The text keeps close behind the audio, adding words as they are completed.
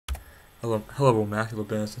Hello, Matthew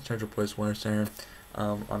Lebanez, the Central Place Winter Center.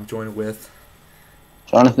 I'm joined with,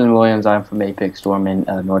 Jonathan Williams, I'm from Apex Storm in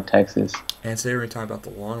North Texas. and today we're going to talk about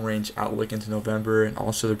the long range outlook into November and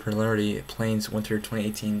also the preliminary Plains Winter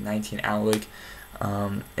 2018-19 outlook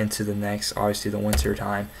into the next, obviously, the winter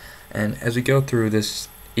time. And as we go through this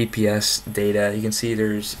EPS data, you can see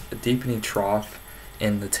there's a deepening trough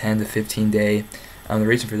in the 10 to 15 day. The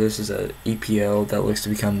reason for this is a EPO that looks to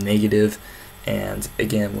become negative, and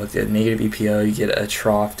again, with the negative EPO, you get a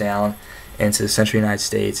trough down into the central United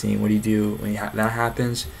States. And what do you do when that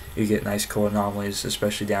happens? You get nice cold anomalies,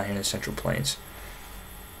 especially down here in the Central Plains.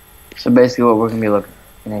 So basically, what we're gonna be looking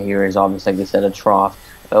at here is obviously, like I said, a trough.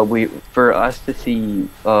 We for us to see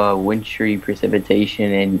wintry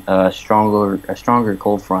precipitation and a stronger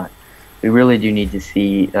cold front, we really do need to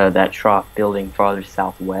see that trough building farther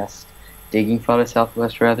southwest, digging farther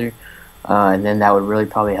southwest rather, and then that would really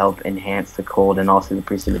probably help enhance the cold and also the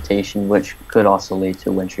precipitation, which could also lead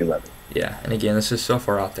to wintry weather. Yeah, and again, this is so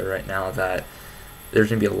far out there right now that there's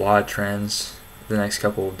going to be a lot of trends the next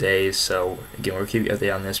couple of days. So again, we'll keep you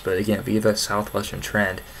updated on this. But again, if we get that southwestern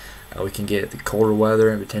trend, we can get the colder weather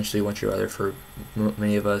and potentially wintry weather for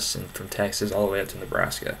many of us, and from Texas all the way up to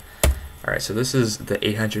Nebraska. All right, so this is the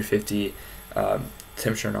 850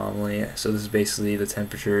 temperature anomaly. So this is basically the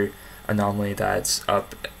temperature anomaly that's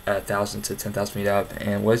up 1,000 to 10,000 feet up.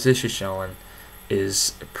 And what this is showing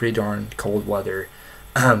is pretty darn cold weather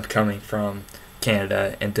coming from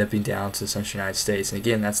Canada and dipping down to the central United States. And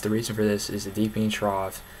again, that's the reason for this is the deepening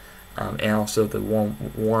trough, and also the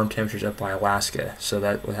warm temperatures up by Alaska. So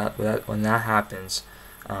that when that happens,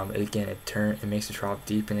 again it makes the trough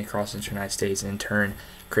deepen across the central United States, and in turn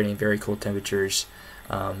creating very cold temperatures,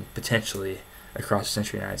 potentially across the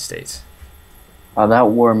central United States. That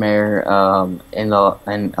warm air in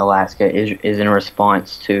Alaska is in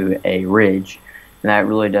response to a ridge, and that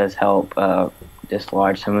really does help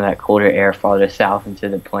dislodge some of that colder air farther south into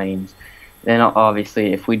the plains. Then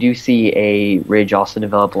obviously, if we do see a ridge also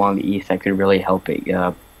develop along the east, that could really help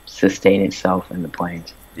it sustain itself in the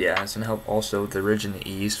plains. Yeah, it's gonna help also with the ridge in the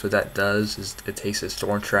east. What that does is it takes a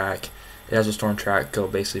storm track. It has a storm track go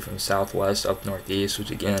basically from southwest up northeast,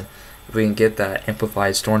 which again, if we can get that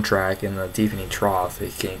amplified storm track in the deepening trough,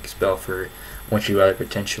 it can spell for wintry weather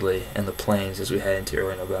potentially in the plains as we head into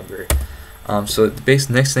early November. So the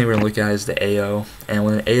next thing we're gonna look at is the AO, and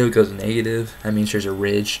when the AO goes negative, that means there's a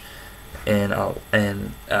ridge in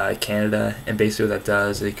Canada, and basically what that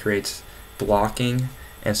does, it creates blocking.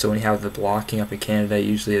 And so when you have the blocking up in Canada,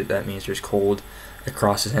 usually that means there's cold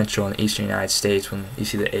across the central and eastern United States when you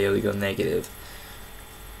see the AO go negative.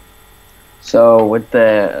 So with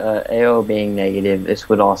the AO being negative, this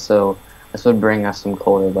would bring us some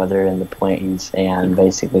colder weather in the plains and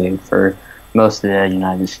basically for most of the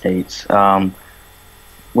United States.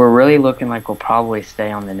 We're really looking like we'll probably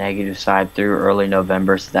stay on the negative side through early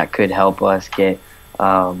November, so that could help us get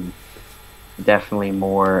um, definitely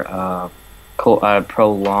more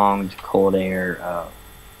prolonged cold air.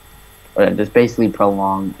 Just basically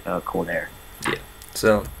prolonged cold air. Yeah.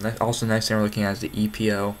 So also next thing we're looking at is the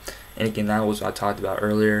EPO, and again that was what I talked about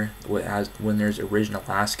earlier. When there's a ridge in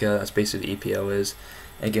Alaska, that's basically the EPO is.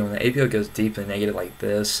 And again, when the EPO goes deep and negative like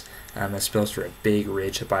this, that spells for a big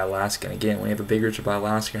ridge by Alaska. And again, when you have a big ridge by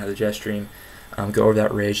Alaska, you have the jet stream go over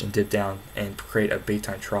that ridge and dip down and create a big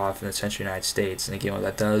time trough in the central United States. And again, what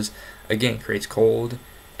that does, again, creates cold,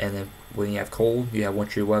 and then when you have cold, you have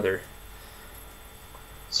wintry weather.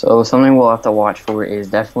 So something we'll have to watch for is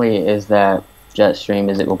that jet stream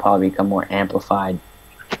is it will probably become more amplified,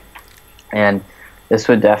 and this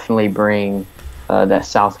would definitely bring that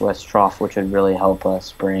southwest trough, which would really help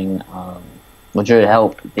us which would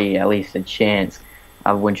help at least the chance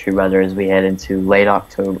of wintry weather as we head into late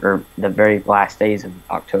October, or the very last days of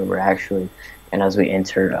October actually, and as we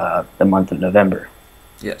enter the month of November.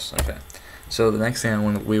 Yes. Okay. So the next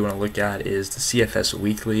thing we want to look at is the CFS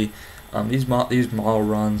weekly. These model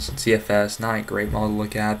runs in CFS, not a great model to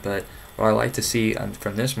look at, but what I like to see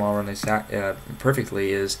from this model run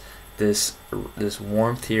perfectly is this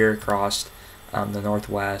warmth here across the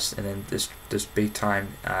northwest, and then this big time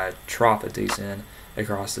trough that digs in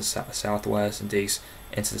across the southwest and digs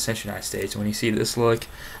into the central United States. And when you see this look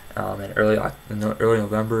in early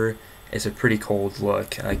November, it's a pretty cold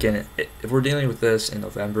look. Again, if we're dealing with this in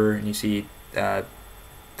November and you see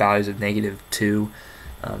values of -2,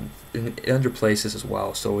 it underplays this as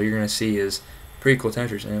well. So what you're going to see is pretty cool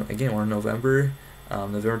temperatures. And again, we're in November.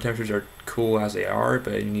 November temperatures are cool as they are,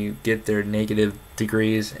 but when you get their negative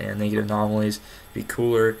degrees and negative anomalies, be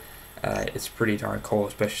cooler. It's pretty darn cold,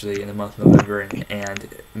 especially in the month of November and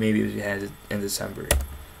maybe as we head in December.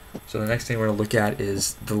 So the next thing we're going to look at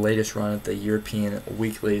is the latest run of the European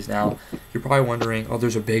weeklies. Now, you're probably wondering, oh,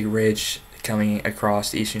 there's a big ridge coming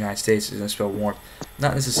across the eastern United States. It's going to spell warmth.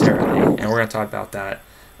 Not necessarily, and we're going to talk about that.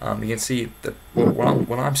 You can see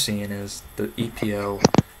what I'm seeing is the EPO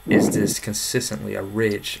is this consistently a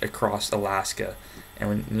ridge across Alaska.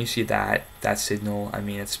 And when you see that signal, I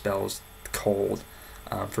mean, it spells cold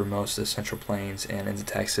for most of the Central Plains and into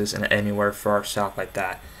Texas and anywhere far south like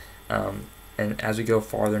that. And as we go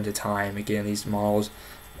farther into time, again, these models,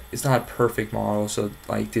 it's not a perfect model. So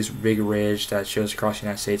like this big ridge that shows across the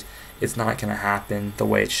United States, it's not going to happen the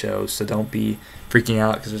way it shows. So don't be freaking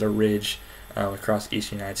out because there's a ridge across the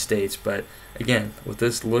eastern United States. But again, with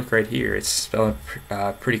this look right here, it's spelling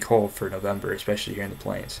pretty cold for November, especially here in the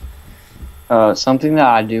plains. Something that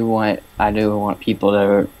I do want people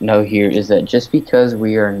to know here is that just because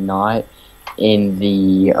we are not in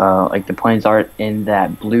the like the plains aren't in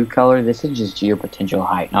that blue color, this is just geopotential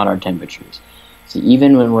height, not our temperatures. So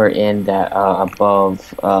even when we're in that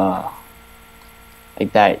above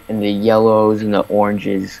like that in the yellows and the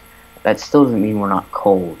oranges, that still doesn't mean we're not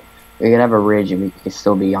cold. We could have a ridge and we could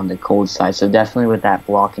still be on the cold side. So definitely with that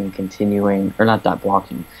blocking continuing, or not that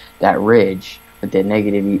blocking, that ridge with the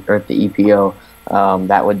negative or the EPO,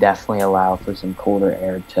 that would definitely allow for some colder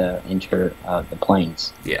air to enter the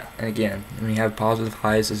plains. Yeah, and again, when you have positive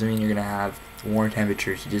highs, doesn't mean you're going to have warm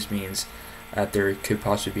temperatures. It just means that there could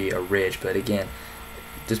possibly be a ridge. But again,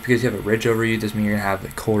 just because you have a ridge over you doesn't mean you're going to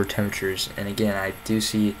have colder temperatures. And again, I do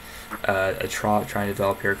see a trough trying to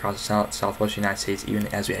develop here across the southwestern United States even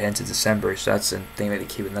as we head into December. So that's a thing that to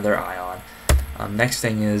keep another eye on. Next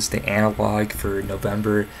thing is the analog for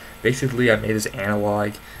November. Basically, I made this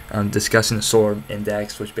analog discussing the solar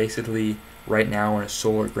index, which basically right now we're in a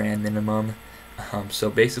solar grand minimum. So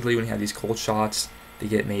basically when you have these cold shots, they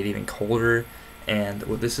get made even colder. And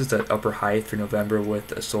this is the upper height for November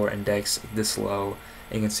with a solar index this low.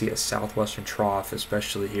 And you can see a southwestern trough,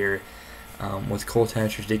 especially here, with cold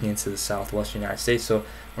temperatures digging into the southwestern United States. So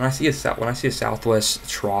when I see a southwest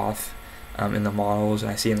trough in the models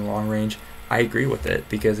and I see it in the long range, I agree with it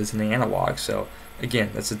because it's in the analog. So again,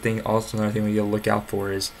 that's the thing. Also, another thing we got to look out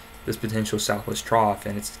for is this potential southwest trough,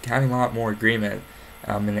 and it's having a lot more agreement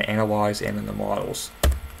in the analogs and in the models.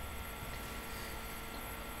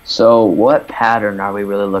 So, what pattern are we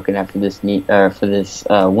really looking at for this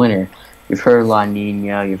winter? You've heard La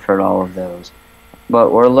Nina, you've heard all of those,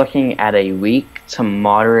 but we're looking at a weak to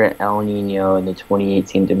moderate El Nino in the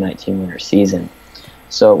 2018 to 19 winter season.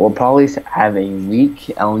 So we'll probably have a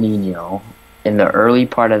weak El Nino in the early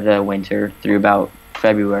part of the winter through about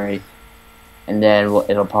February, and then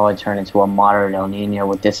it'll probably turn into a moderate El Nino.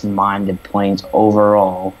 With this in mind, the plains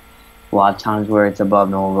overall, a lot of times where it's above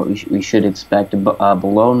normal, we should expect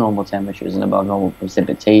below normal temperatures and above normal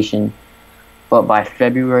precipitation. But by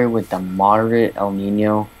February, with the moderate El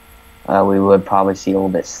Nino, we would probably see a little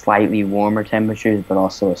bit slightly warmer temperatures, but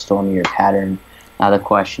also a stormier pattern. Now the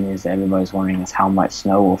question is, everybody's wondering, is how much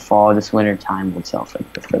snow will fall this winter. Time will tell for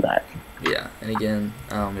that. Yeah, and again,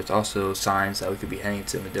 there's also signs that we could be heading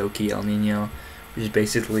to Modoki El Nino, which is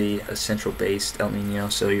basically a central-based El Nino.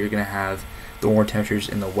 So you're going to have the warm temperatures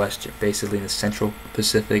in the west, basically in the central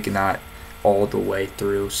Pacific, and not all the way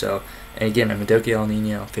through. So, and again, a Modoki El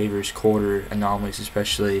Nino favors colder anomalies,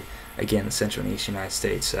 especially, again, the central and eastern United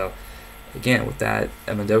States. So, again, with that,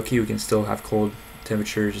 at Modoki, we can still have cold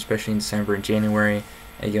temperatures, especially in December and January,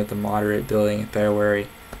 and you get the moderate building in February.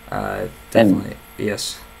 Definitely,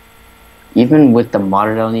 yes. Even with the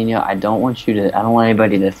moderate El Nino, I don't want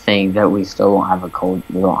anybody to think that we won't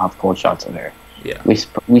have cold shots of air. Yeah.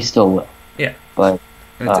 We still will. Yeah. But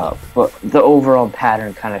the overall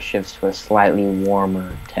pattern kind of shifts to a slightly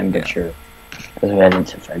warmer temperature as we head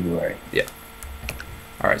into February. Yeah.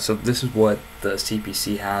 All right, so this is what the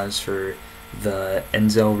CPC has for the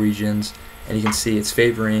NZEL regions, and you can see it's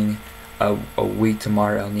favoring a weak to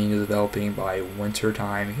moderate El Nino developing by winter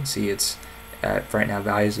time. You can see it's at right now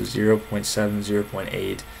values of 0.7,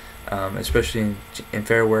 0.8, especially in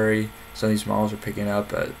February. Some of these models are picking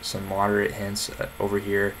up some moderate hints over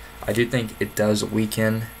here. I do think it does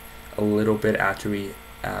weaken a little bit after we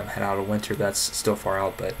head out of winter. That's still far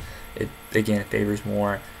out, but it favors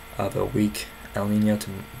more of a weak El Nino to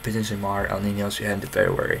potentially moderate El Nino as we head into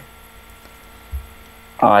February.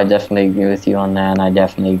 Oh, I definitely agree with you on that, and I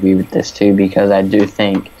definitely agree with this too, because I do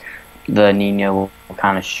think the Nino will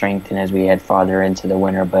kind of strengthen as we head farther into the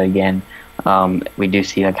winter. But again, we do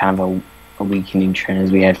see a kind of a weakening trend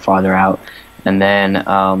as we head farther out. And then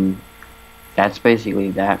that's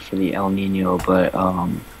basically that for the El Nino. But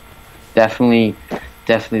definitely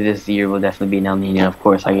this year will definitely be an El Nino. Of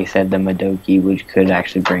course, like I said, the Modoki, which could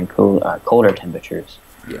actually bring colder temperatures.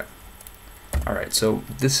 Yeah. All right. So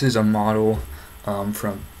this is a model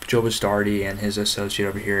from Joe Bastardi and his associate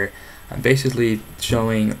over here. Basically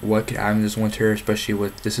showing what could happen this winter, especially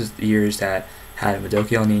with this is the years that had a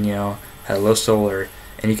Madoki El Nino, had a low solar,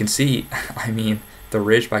 and you can see, I mean, the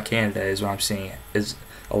ridge by Canada is what I'm seeing is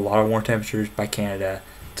a lot of warm temperatures by Canada.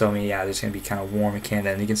 Tell me, yeah, there's going to be kind of warm in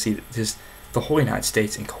Canada, and you can see just the whole United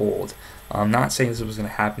States in cold. I'm not saying this was going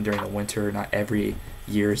to happen during the winter. Not every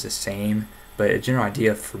year is the same, but a general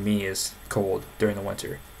idea for me is cold during the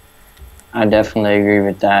winter. I definitely agree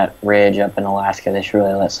with that. Ridge up in Alaska, this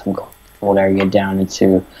really lets some cold air get down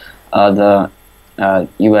into the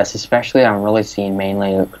U.S. Especially, I'm really seeing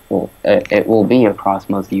mainly it will be across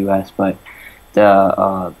most of the U.S., but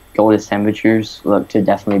the coldest temperatures look to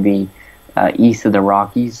definitely be east of the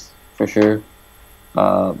Rockies for sure,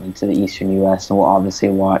 into the eastern U.S. And we'll obviously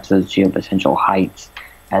watch those geopotential heights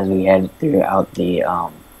as we head throughout the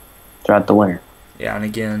winter. Yeah, and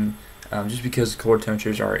again, just because cold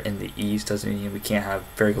temperatures are in the east doesn't mean we can't have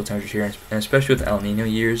very cold temperatures here, and especially with El Nino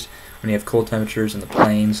years, when you have cold temperatures in the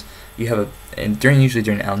plains, you have usually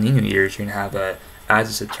during El Nino years, you're gonna have as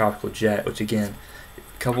it's a tropical jet, which again,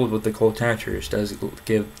 coupled with the cold temperatures, does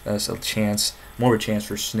give us more of a chance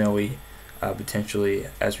for snowy, potentially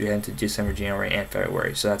as we head into December, January, and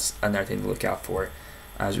February. So that's another thing to look out for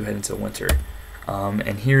as we head into winter.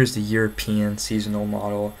 And here's the European seasonal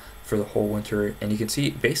model for the whole winter, and you can see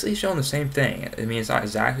basically showing the same thing. I mean, it's not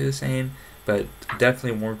exactly the same, but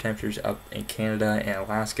definitely warm temperatures up in Canada and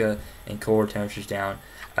Alaska, and colder temperatures down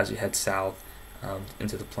as we head south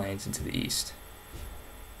into the plains, into the east.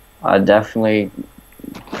 Definitely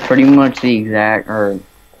pretty much the exact or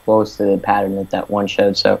close to the pattern that one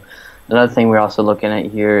showed. So another thing we're also looking at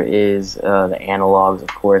here is the analogs, of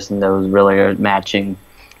course, and those really are matching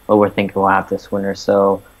what we're thinking we'll have this winter.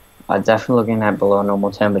 So definitely looking at below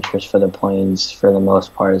normal temperatures for the plains for the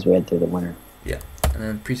most part as we head through the winter. Yeah, and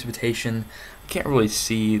then precipitation. Can't really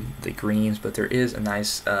see the greens, but there is a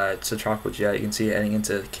nice subtropical jet. You can see it heading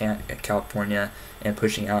into California and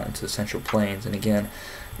pushing out into the central plains. And again,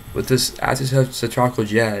 with this as a subtropical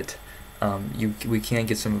jet, we can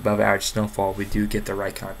get some above average snowfall. We do get the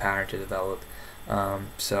right kind of pattern to develop.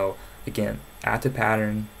 So again, at the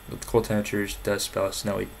pattern with cold temperatures does spell a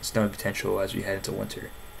snowy potential as we head into winter.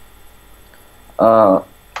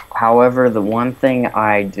 However, the one thing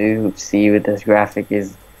I do see with this graphic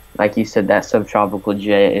is, like you said, that subtropical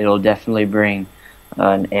jet, it'll definitely bring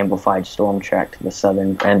an amplified storm track to the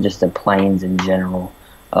southern and just the plains in general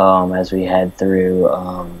as we head through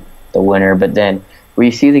the winter. But then we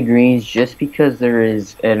see the greens just because there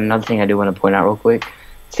is, and another thing I do want to point out real quick,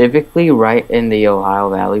 typically right in the Ohio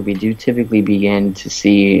Valley, we do typically begin to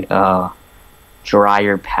see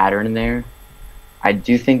drier pattern there. I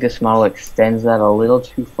do think this model extends that a little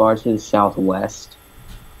too far to the southwest.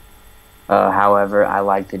 However, I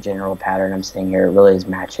like the general pattern I'm seeing here. It really is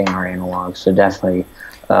matching our analogs, so definitely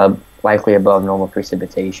likely above normal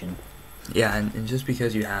precipitation. Yeah, and just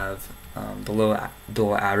because you have below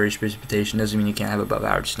average precipitation doesn't mean you can't have above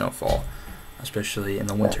average snowfall, especially in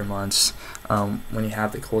the winter months. When you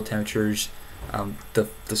have the cold temperatures,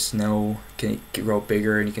 the snow can grow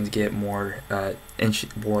bigger and you can get more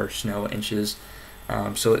snow inches.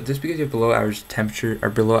 So just because you have below average temperature or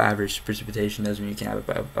below average precipitation doesn't mean you can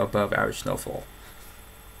have above average snowfall.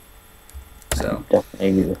 So definitely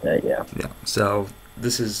agree with that. Yeah. Yeah. So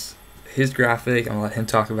this is his graphic. I'm gonna let him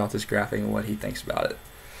talk about this graphic and what he thinks about it.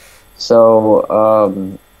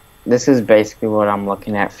 So this is basically what I'm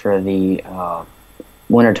looking at for the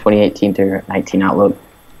winter 2018 through 19 outlook.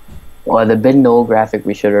 Well, the mid-Knoll graphic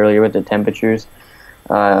we showed earlier with the temperatures.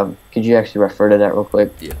 Could you actually refer to that real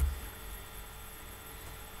quick? Yeah.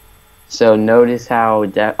 So notice how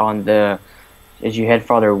as you head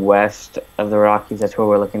farther west of the Rockies, that's where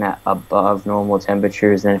we're looking at above normal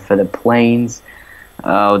temperatures. And for the plains,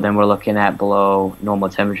 then we're looking at below normal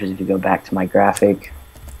temperatures. If you go back to my graphic.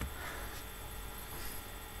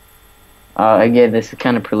 Again, this is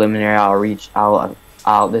kind of preliminary.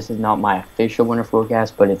 This is not my official winter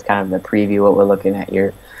forecast, but it's kind of the preview what we're looking at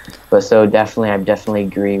here. But so I definitely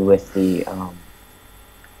agree with the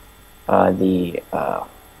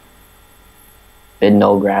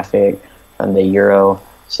mid-Knoll graphic from the Euro.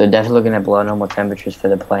 So definitely looking at below normal temperatures for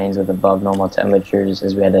the plains with above normal temperatures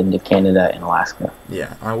as we head into Canada and Alaska.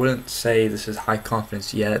 Yeah, I wouldn't say this is high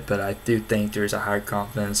confidence yet, but I do think there's a higher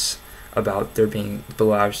confidence about there being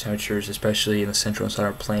below average temperatures, especially in the central and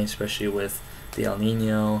southern plains, especially with the El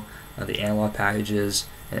Nino, the analog packages,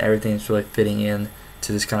 and everything that's really fitting in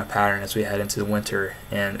to this kind of pattern as we head into the winter.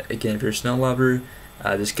 And again, if you're a snow lover,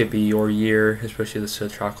 this could be your year, especially the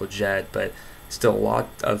subtropical jet, but still a lot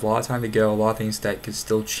of time to go, a lot of things that could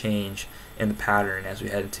still change in the pattern as we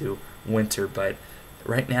head into winter, but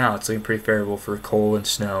right now it's looking pretty favorable for cold and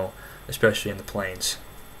snow, especially in the plains.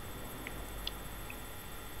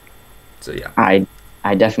 So yeah.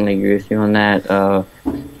 I definitely agree with you on that,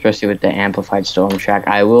 especially with the amplified storm track.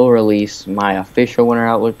 I will release my official winter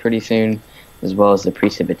outlook pretty soon, as well as the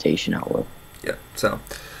precipitation outlook. Yeah, so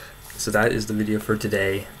that is the video for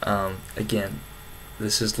today. Again,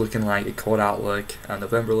 this is looking like a cold outlook.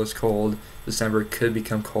 November looks cold. December could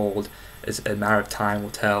become cold. It's a matter of time will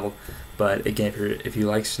tell. But again, if you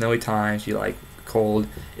like snowy times, you like cold,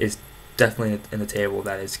 it's definitely in the table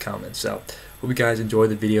that is coming. So hope you guys enjoyed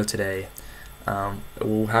the video today.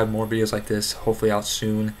 We'll have more videos like this hopefully out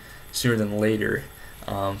sooner than later.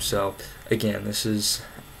 So again, this is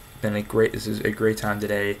a great time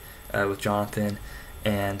today with Jonathan,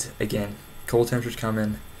 and again, cold temperatures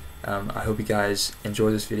coming. I hope you guys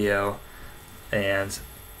enjoy this video and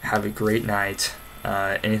have a great night.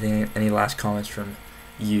 Any last comments from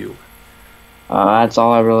you? That's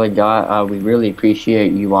all I really got. We really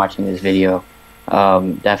appreciate you watching this video.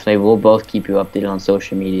 Definitely, we'll both keep you updated on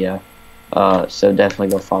social media. So definitely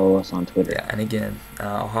go follow us on Twitter. Yeah, and again,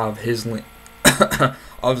 I'll have his link.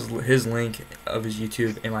 His link of his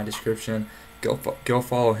YouTube in my description. Go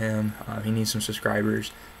follow him. He needs some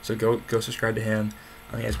subscribers, so go subscribe to him.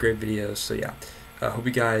 He has great videos. So yeah, hope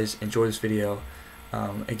you guys enjoy this video.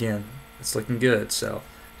 Again, it's looking good. So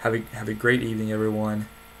have a great evening, everyone,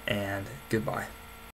 and goodbye.